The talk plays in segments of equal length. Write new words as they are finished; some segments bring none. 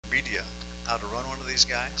read you how to run one of these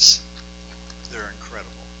guys. They're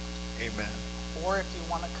incredible. Amen. Or if you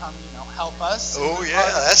want to come, help us. Oh yeah,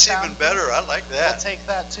 that's even better. I like that. We'll take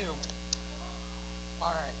that too.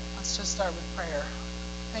 All right, let's just start with prayer.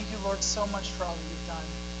 Thank you, Lord, so much for all that you've done.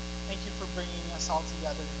 Thank you for bringing us all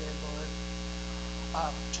together today,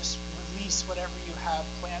 Lord. Just release whatever you have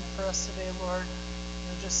planned for us today, Lord.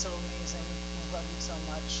 You're just so amazing. We love you so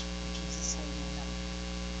much. In Jesus' name, amen.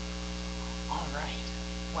 All right.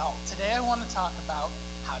 Well, today I want to talk about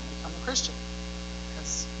how to become a Christian.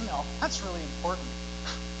 Because, that's really important.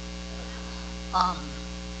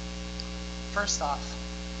 First off,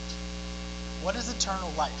 what is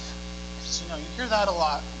eternal life? Because, you hear that a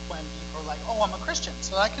lot when people are like, oh, I'm a Christian,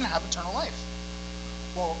 so I can have eternal life.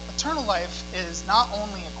 Well, eternal life is not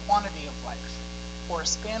only a quantity of life, or a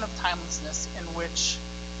span of timelessness in which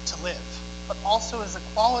to live, but also is a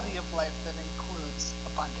quality of life that includes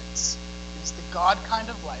abundance. It is the God kind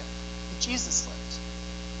of life that Jesus lived.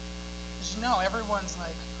 Because everyone's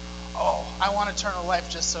like, oh, I want eternal life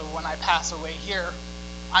just so when I pass away here,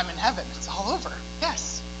 I'm in heaven. It's all over.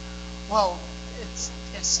 Yes. Well,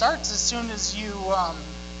 it starts as soon as you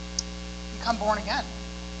become born again.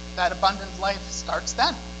 That abundant life starts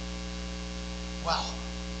then. Well,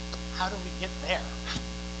 how do we get there?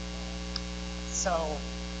 So,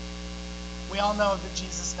 we all know that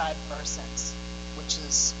Jesus died for our sins, which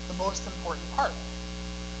is the most important part.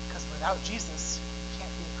 Because without Jesus, you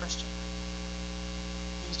can't be a Christian.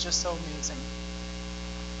 He's just so amazing.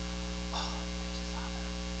 Oh, thank you,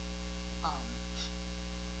 Father.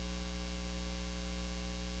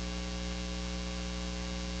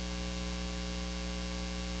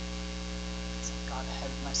 Got ahead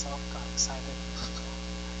of myself, got excited.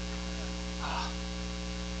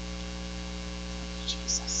 Thank you,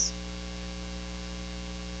 Jesus.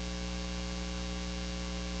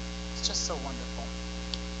 It's just so wonderful.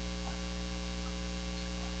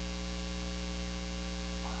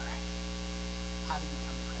 Alright. How do you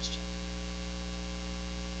become a Christian?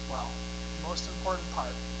 Well, the most important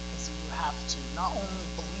part is that you have to not only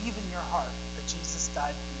believe in your heart that Jesus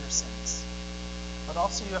died for your sins, but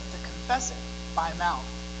also you have to confess it by mouth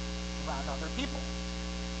around other people.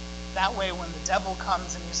 That way when the devil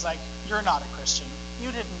comes and he's like, you're not a Christian, you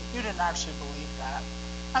didn't actually believe that.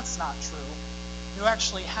 That's not true. You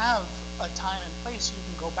actually have a time and place you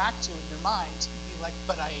can go back to in your mind and be like,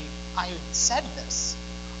 but I said this.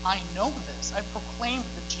 I know this. I proclaimed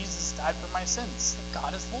that Jesus died for my sins, that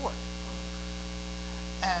God is Lord.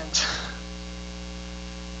 And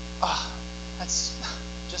that's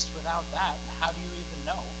just without that, how do you even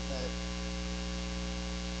know that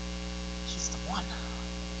He's the one?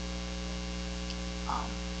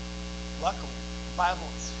 Luckily, the Bible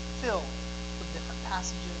is filled with different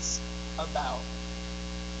passages about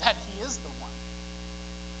that He is the one.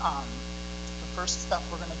 The first stuff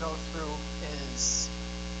we're going to go through is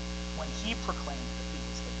when He proclaimed that He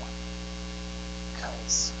was the one.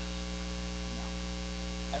 Because,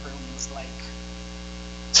 everyone's like,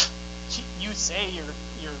 you say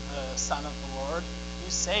you're the Son of the Lord.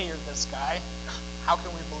 You say you're this guy. How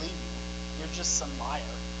can we believe you? You're just some liar.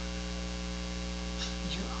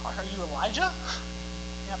 Are you Elijah?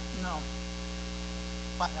 Yep, no.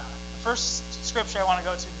 But, the first scripture I want to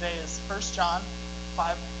go to today is 1 John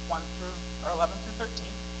 5, 11 through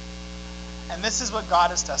 13. And this is what God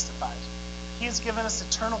has testified. He has given us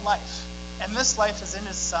eternal life, and this life is in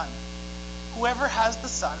His Son. Whoever has the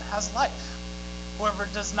Son has life. Whoever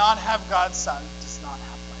does not have God's Son does not have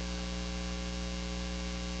life.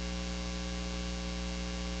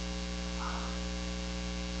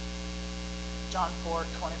 John 4,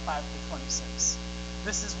 25 through 26.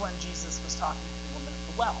 This is when Jesus was talking to the woman at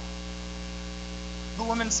the well. The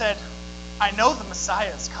woman said, I know the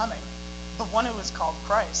Messiah is coming, the one who is called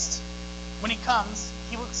Christ. When He comes,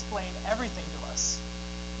 He will explain everything to us.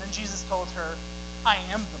 Then Jesus told her, I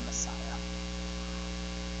am the Messiah.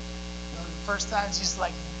 And the first time Jesus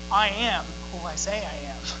like, I am who I say I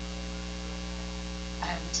am.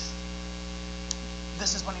 And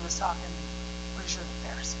this is when He was talking, pretty sure, to the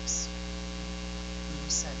Pharisees. And He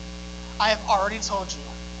said, I have already told you,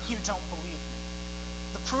 you don't believe me.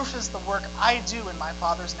 The proof is the work I do in my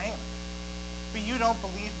Father's name. But you don't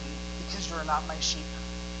believe me because you are not my sheep.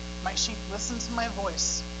 My sheep listen to my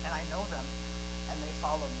voice, and I know them, and they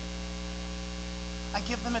follow me. I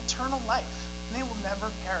give them eternal life, and they will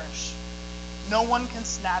never perish. No one can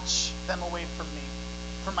snatch them away from me,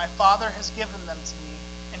 for my Father has given them to me,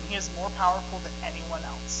 and He is more powerful than anyone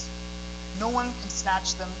else. No one can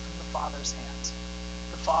snatch them from the Father's hand.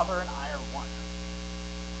 The Father and I are one.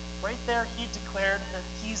 Right there, He declared that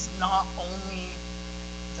He's not only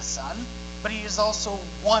the Son, but he is also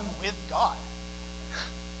one with God.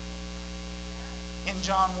 In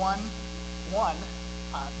John 1:1,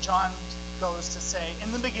 John goes to say,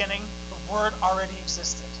 in the beginning, the Word already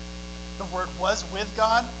existed. The Word was with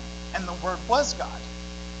God, and the Word was God.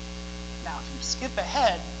 Now, if you skip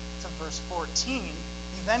ahead to verse 14,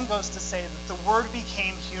 he then goes to say that the Word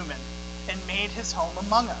became human and made his home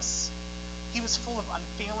among us. He was full of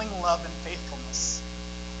unfailing love and faithfulness,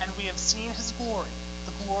 and we have seen his glory,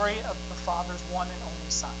 the glory of the Father's one and only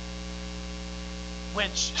Son,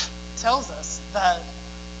 which tells us that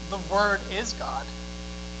the Word is God,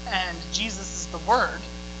 and Jesus is the Word,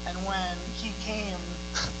 and when he came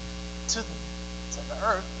to the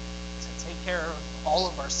earth to take care of all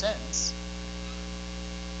of our sins,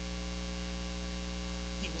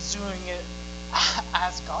 he was doing it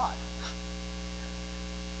as God.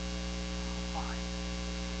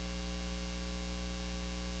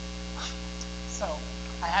 So,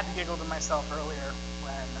 I had to giggle to myself earlier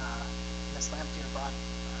when Miss Lamphere brought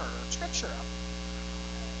her scripture up,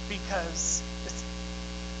 because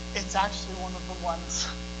it's actually one of the ones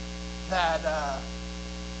that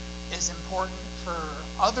is important for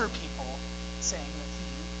other people, saying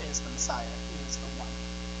that he is the Messiah, he is the one.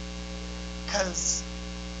 Because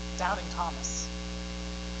doubting Thomas,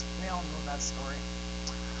 we all know that story.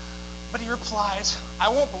 But he replied, I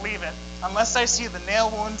won't believe it unless I see the nail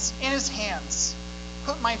wounds in his hands,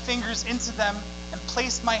 put my fingers into them, and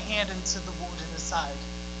place my hand into the wound in his side.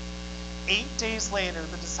 8 days later,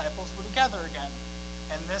 the disciples were together again,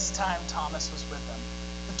 and this time Thomas was with them.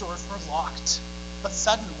 The doors were locked, but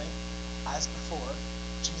suddenly, as before,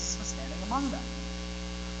 Jesus was standing among them.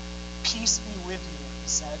 Peace be with you, he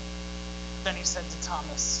said. Then he said to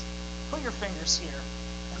Thomas, put your fingers here,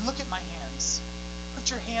 and look at my hands. Put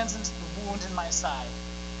your hands into the wound in my side.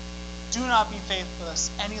 Do not be faithless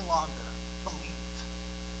any longer. Believe.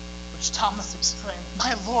 Which Thomas exclaimed,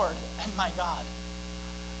 my Lord and my God.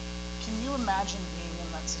 Can you imagine being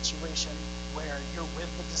in that situation where you're with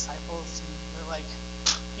the disciples and you're like,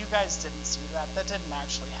 you guys didn't see that. That didn't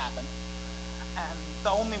actually happen. And the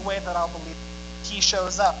only way that I'll believe, he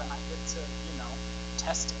shows up and I get to,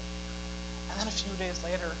 test it. And then a few days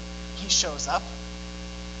later, he shows up.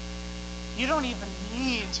 You don't even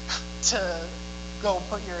need to go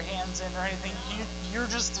put your hands in or anything. You're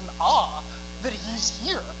just in awe that he's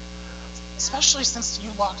here. Especially since you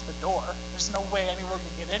locked the door. There's no way anyone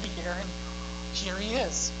can get in here, and here he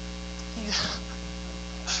is.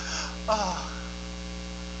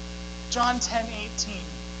 John 10:18.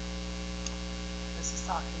 This is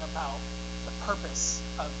talking about the purpose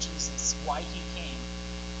of Jesus, why he came,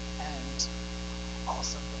 and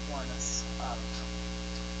also the warnings of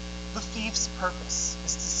the thief's purpose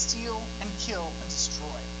is to steal and kill and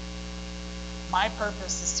destroy. My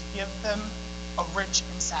purpose is to give them a rich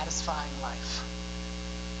and satisfying life.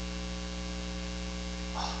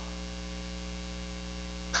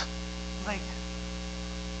 Like,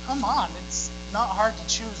 come on, it's not hard to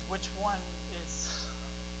choose which one is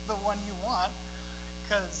the one you want,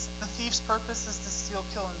 because the thief's purpose is to steal,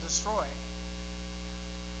 kill, and destroy.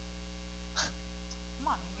 Come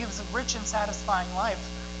on, he gives a rich and satisfying life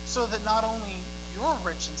so that not only you're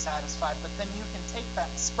rich and satisfied, but then you can take that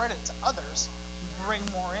and spread it to others and bring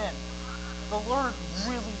more in. The Lord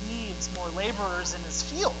really needs more laborers in his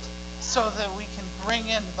field so that we can bring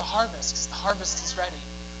in the harvest, because the harvest is ready.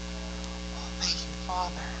 Oh, thank you,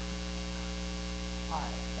 Father. I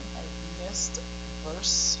think I missed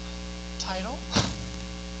verse title,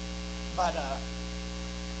 but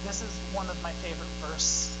this is one of my favorite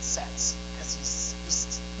verse sets, because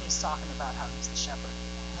he's talking about how he's the shepherd.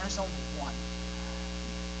 And there's only one.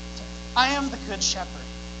 I am the good shepherd.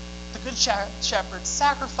 The good shepherd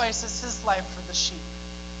sacrifices his life for the sheep.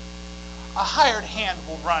 A hired hand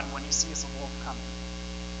will run when he sees a wolf coming.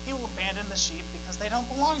 He will abandon the sheep because they don't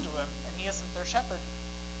belong to him, and he isn't their shepherd.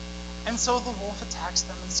 And so the wolf attacks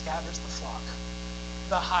them and scatters the flock.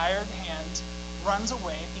 The hired hand runs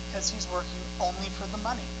away because he's working only for the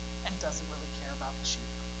money and doesn't really care about the sheep,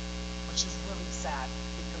 which is really sad,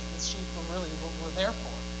 because the sheep are really what we're there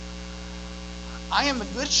for. I am the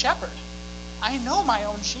good shepherd. I know my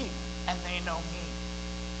own sheep, and they know me,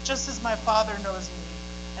 just as my Father knows me,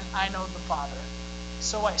 and I know the Father.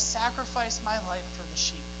 So I sacrifice my life for the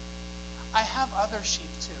sheep. I have other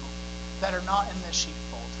sheep too, that are not in this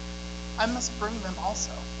sheepfold. I must bring them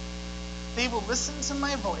also. They will listen to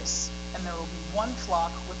my voice, and there will be one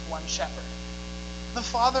flock with one shepherd. The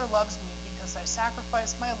Father loves me because I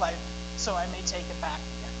sacrifice my life so I may take it back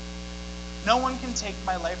again. No one can take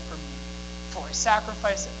my life from me, for I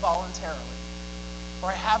sacrifice it voluntarily. For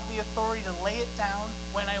I have the authority to lay it down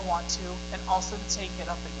when I want to, and also to take it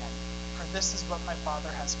up again. For this is what my Father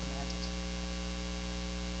has commanded.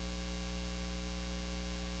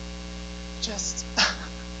 Just,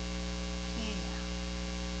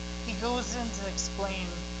 he goes in to explain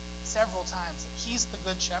several times that he's the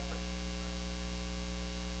good shepherd.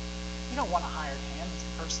 You don't want a hired hand as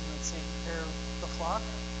the person that's taking care of the flock.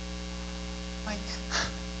 Like,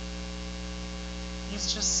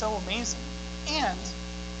 he's just so amazing. And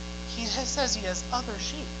says he has other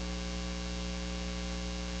sheep.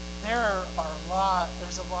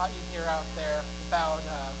 There's a lot you hear out there about,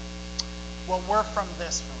 well, we're from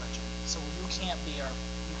this religion, so you can't be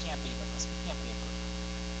with us. You can't be a group.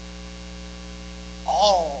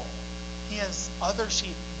 He has other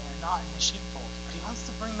sheep that are not in the sheepfold, but he wants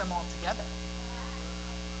to bring them all together.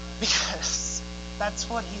 Because that's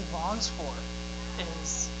what he longs for,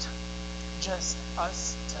 is just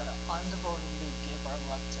us to undevotedly give our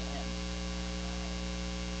love to him.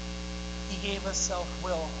 He gave us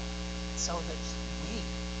self-will so that we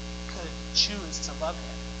could choose to love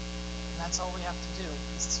him. And that's all we have to do,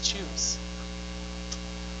 is to choose.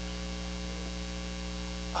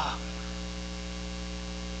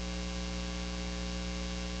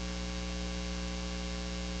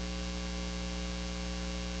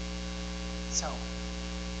 So,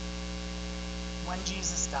 when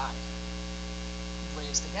Jesus died, he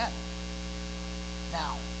raised again.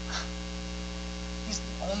 Now, he's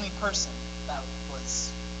the only person that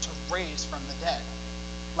was to raise from the dead.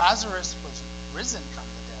 Lazarus was risen from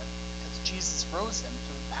the dead because Jesus rose him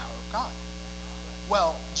through the power of God.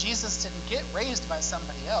 Well, Jesus didn't get raised by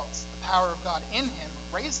somebody else. The power of God in him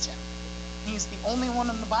raised him. He's the only one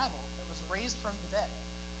in the Bible that was raised from the dead.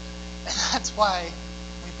 And that's why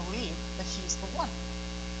we believe that he's the one.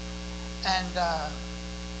 And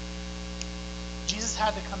Jesus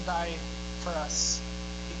had to come die for us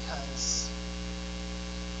because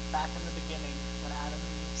back in the beginning, when Adam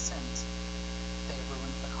and Eve sinned, they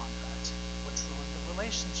ruined the contract, which ruined the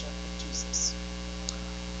relationship with Jesus.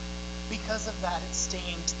 Because of that, it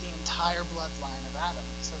stained the entire bloodline of Adam.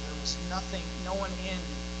 So there was no one in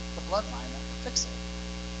the bloodline that could fix it.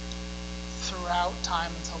 Throughout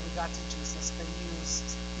time until we got to Jesus, they used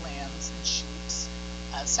lambs and sheep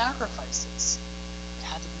as sacrifices. It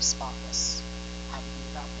had to be spotless, had to be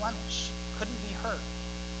without blemish, couldn't be hurt.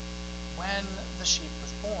 When the sheep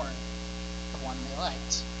was born, the one they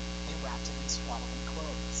liked, they wrapped it in swaddling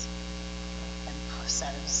clothes and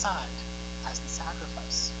set it aside as the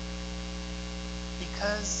sacrifice.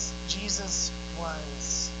 Because Jesus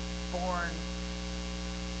was born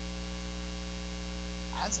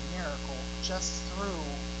as a miracle just through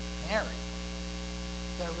Mary,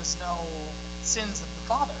 there was no sins of the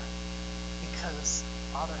Father, because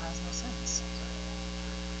the Father has no sins.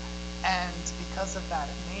 And because of that,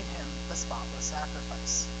 it made him the spotless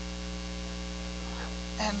sacrifice.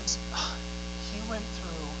 And he went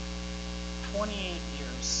through 28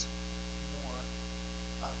 years more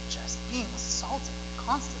of just being assaulted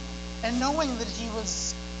constantly, and knowing that he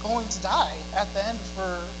was going to die at the end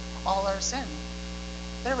for all our sin.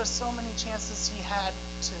 There were so many chances he had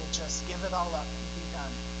to just give it all up and be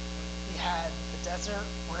done. He had the desert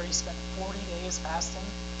where he spent 40 days fasting.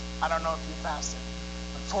 I don't know if you fasted,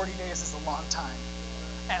 but 40 days is a long time.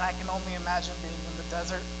 And I can only imagine being in the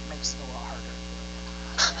desert makes it a lot harder.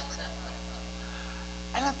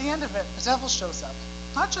 And at the end of it, the devil shows up.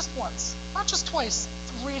 Not just once, not just twice,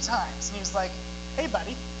 3 times. And he was like, hey,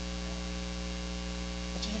 buddy,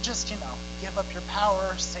 if you just, give up your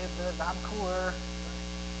power, say that I'm cooler,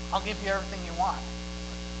 I'll give you everything you want.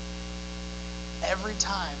 Every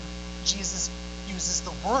time, Jesus uses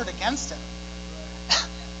the word against him.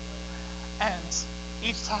 And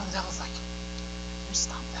each time the devil's like, you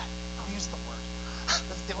stop that. Don't use the word.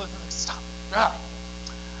 The devil is like, stop.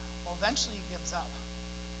 Well, eventually he gives up.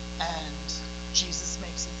 And Jesus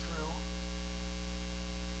makes it through.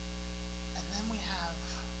 And then we have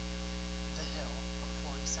the hill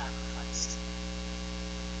before he sacrificed.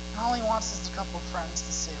 And all he wants is a couple of friends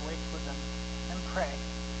to stay awake with him and pray.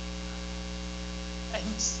 And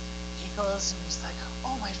he goes and he's like,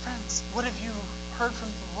 oh, my friends, what have you heard from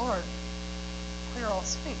the Lord? We're all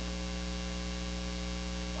asleep.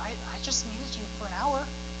 I just needed you for an hour.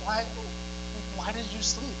 Why did you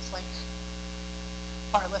sleep?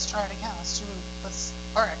 All right, let's try it again.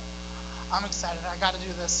 All right, I'm excited. I got to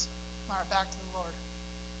do this. All right, back to the Lord.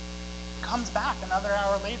 Comes back another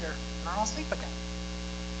hour later, and they're all asleep again.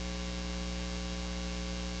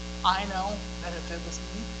 I know that if it was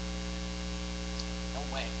me, no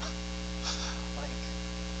way.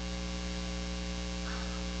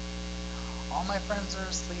 All my friends are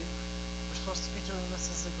asleep. We're supposed to be doing this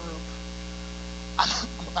as a group. I'm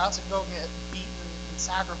about to go get beaten and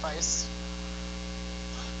sacrificed.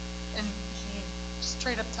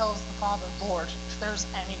 straight up tells the Father, Lord, if there's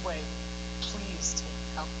any way, please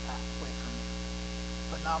take out that away from me.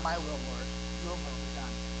 But not my will, Lord. Your will be done.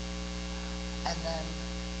 And then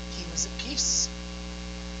he was at peace.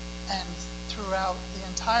 And throughout the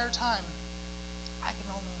entire time, I can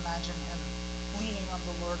only imagine him leaning on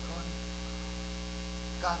the Lord going,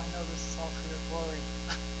 God, I know this is all for your glory.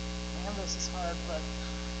 Man, this is hard, but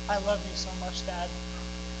I love you so much, Dad.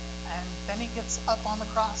 And then he gets up on the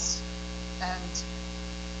cross and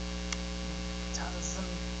tells them,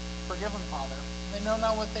 forgive them, Father. They know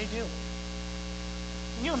not what they do.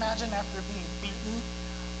 Can you imagine after being beaten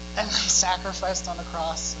and they sacrificed on the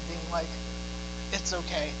cross and being like, it's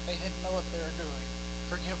okay. They didn't know what they were doing.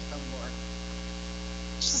 Forgive them, Lord.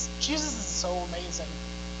 Jesus is so amazing.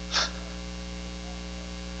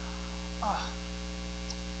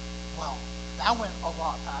 Well, that went a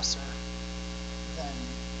lot faster than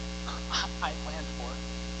I planned for.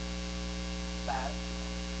 That.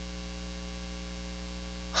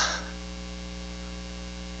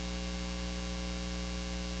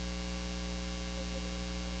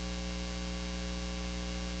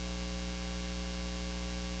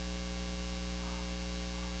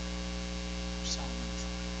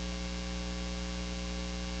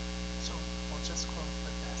 So we'll just close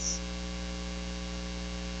with this.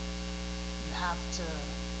 You have to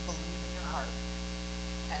believe in your heart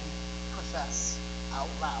and profess out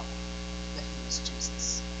loud that he is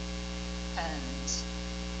Jesus. And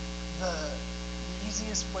the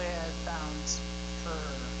easiest way I've found for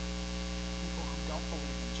people who don't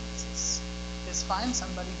believe in Jesus is find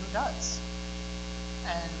somebody who does.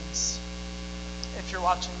 And if you're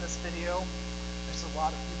watching this video, there's a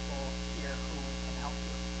lot of people here who can help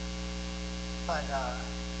you. But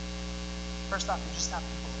first off, you just have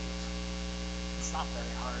to believe. It's not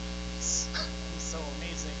very hard. He's so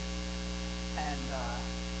amazing. And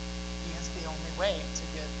he is the only way to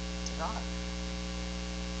get to God.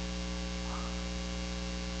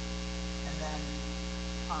 And then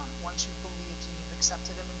once you've believed and you've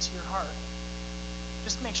accepted him into your heart,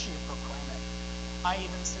 just make sure you proclaim it. I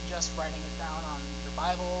even suggest writing it down on your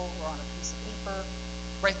Bible or on a piece of paper.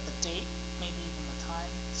 Write the date, maybe even the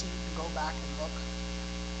time, so you can go back and look.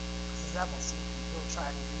 Because the devil, he'll try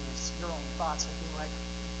to use your own thoughts. He'll be like,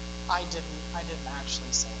 I didn't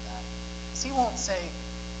actually say that. Because he won't say,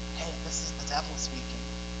 hey, this is the devil speaking.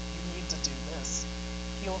 You need to do this.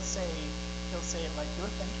 He'll say it like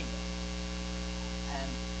you're thinking it.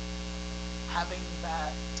 And having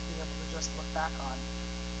that to be able to just look back on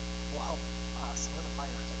will help solidify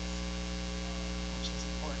your faith, which is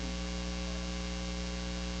important.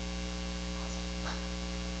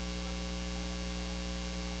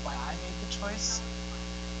 Why I made the choice?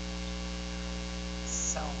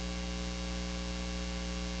 So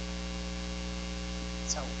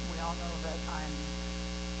we all know that I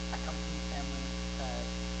come from a family that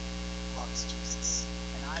loves Jesus,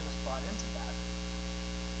 and I was brought into that.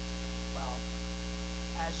 Well,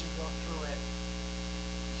 as you go through it,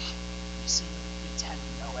 you see, you tend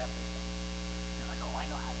to know everything. You're like, oh, I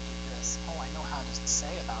know how to do this. Oh, I know how to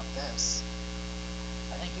say about this.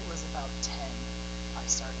 I think it was about 10, I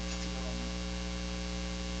started feeling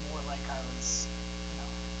more like I was,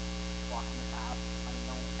 walking the path. I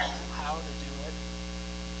know how to do it.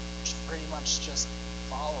 Pretty much just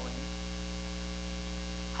following.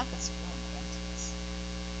 I was feeling against this.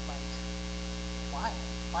 Like, why?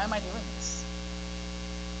 Why am I doing this?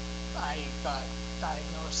 I got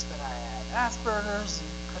diagnosed that I had Asperger's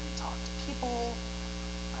and couldn't talk to people.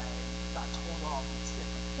 I got told all these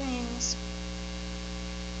different things.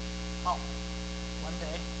 Oh, one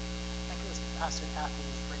day, I think it was Pastor Kathy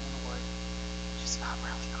was bringing the word. She's got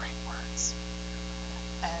really great words.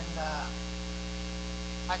 And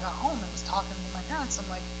I got home and was talking to my parents. I'm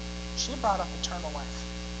like, she brought up eternal life.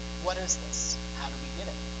 What is this? How do we get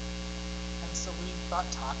it? And so we got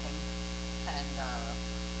talking, and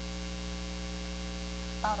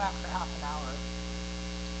about after half an hour,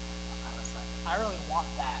 I was like, I really want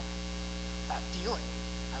that feeling.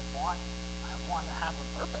 I want to have a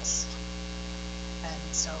purpose. And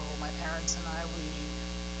so my parents and I, we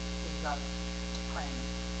got to praying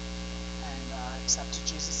and accepted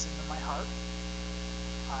Jesus into my heart.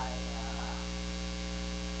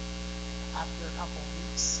 After a couple of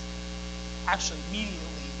weeks, actually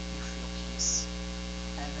immediately you feel peace.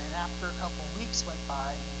 And then after a couple of weeks went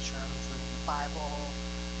by, made sure I was reading the Bible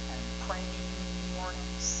and praying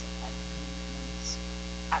mornings and evenings.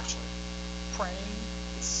 Actually, praying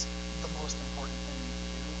is the most important thing you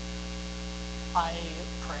can do. I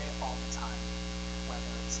pray all the time,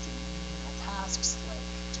 whether it's doing menial tasks like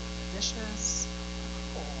doing the dishes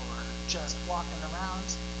or just walking around.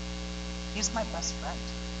 He's my best friend.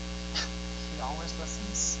 He always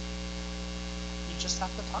listens. You just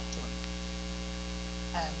have to talk to him.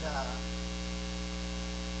 And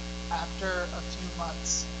after a few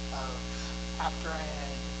months after I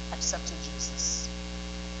had accepted Jesus,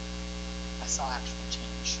 I saw actual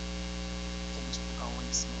change. Things were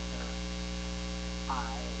going smoother.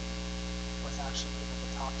 I was actually able to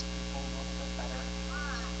talk to people a little bit better.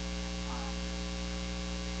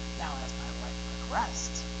 Now, as my life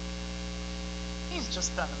progressed, he's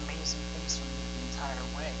just done amazing things for me the entire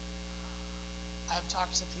way. I've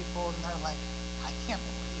talked to people and they're like, I can't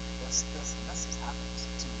believe this, and this has happened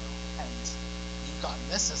to you. And you've gotten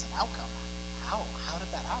this as an outcome. How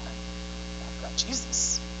did that happen? I've got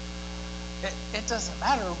Jesus. It doesn't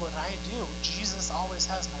matter what I do. Jesus always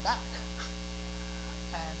has my back.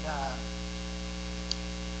 And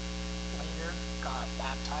later got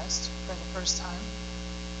baptized for the first time,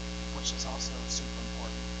 which is also super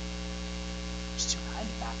important. There's two kinds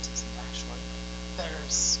of baptism, actually.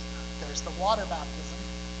 There's the water baptism,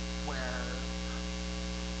 where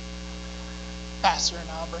Pastor and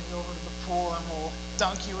I'll bring you over to the pool and we'll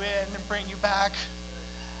dunk you in and bring you back.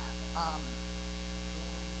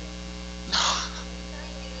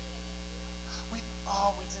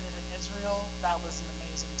 We did it in Israel. That was an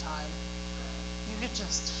amazing time. You could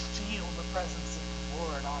just feel the presence of the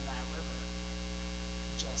Lord on that river.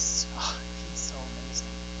 He's so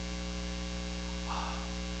amazing.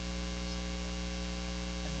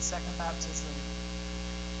 And the second baptism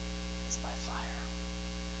is by fire,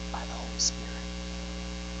 by the Holy Spirit,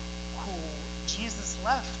 who Jesus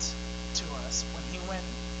left to us when he went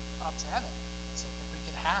up to heaven, so that we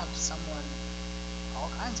could have someone, all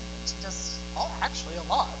kinds of things. He does actually a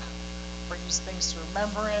lot. Brings things to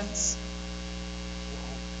remembrance.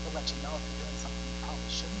 He'll let you know if you're doing something you probably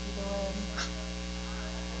shouldn't be doing.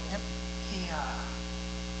 He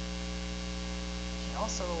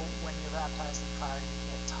also, when you're baptized in fire, you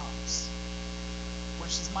get tongues,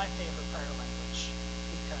 which is my favorite prayer language,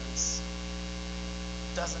 because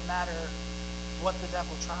it doesn't matter what the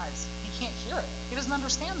devil tries. He can't hear it. He doesn't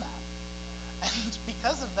understand that. And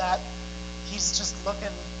because of that, he's just looking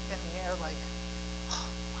in the air like, oh,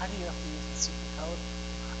 why do you have to use the secret code?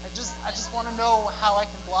 I just want to know how I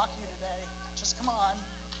can block you today. Just come on.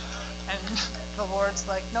 And the Lord's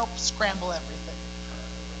like, nope, scramble everything.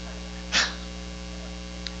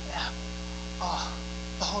 Yeah. Oh,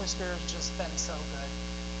 the Holy Spirit has just been so good.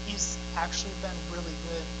 He's actually been really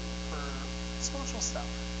good for social stuff.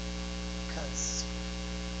 Because,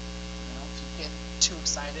 if you get too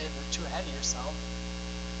excited or too ahead of yourself, you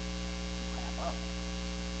cramp up.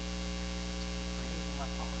 Breathe and let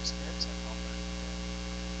the Holy Spirit take over.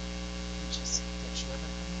 He just gives you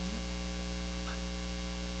everything you need.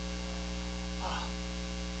 Oh.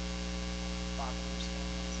 Father, you're so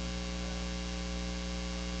amazing.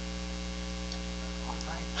 All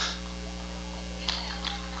right.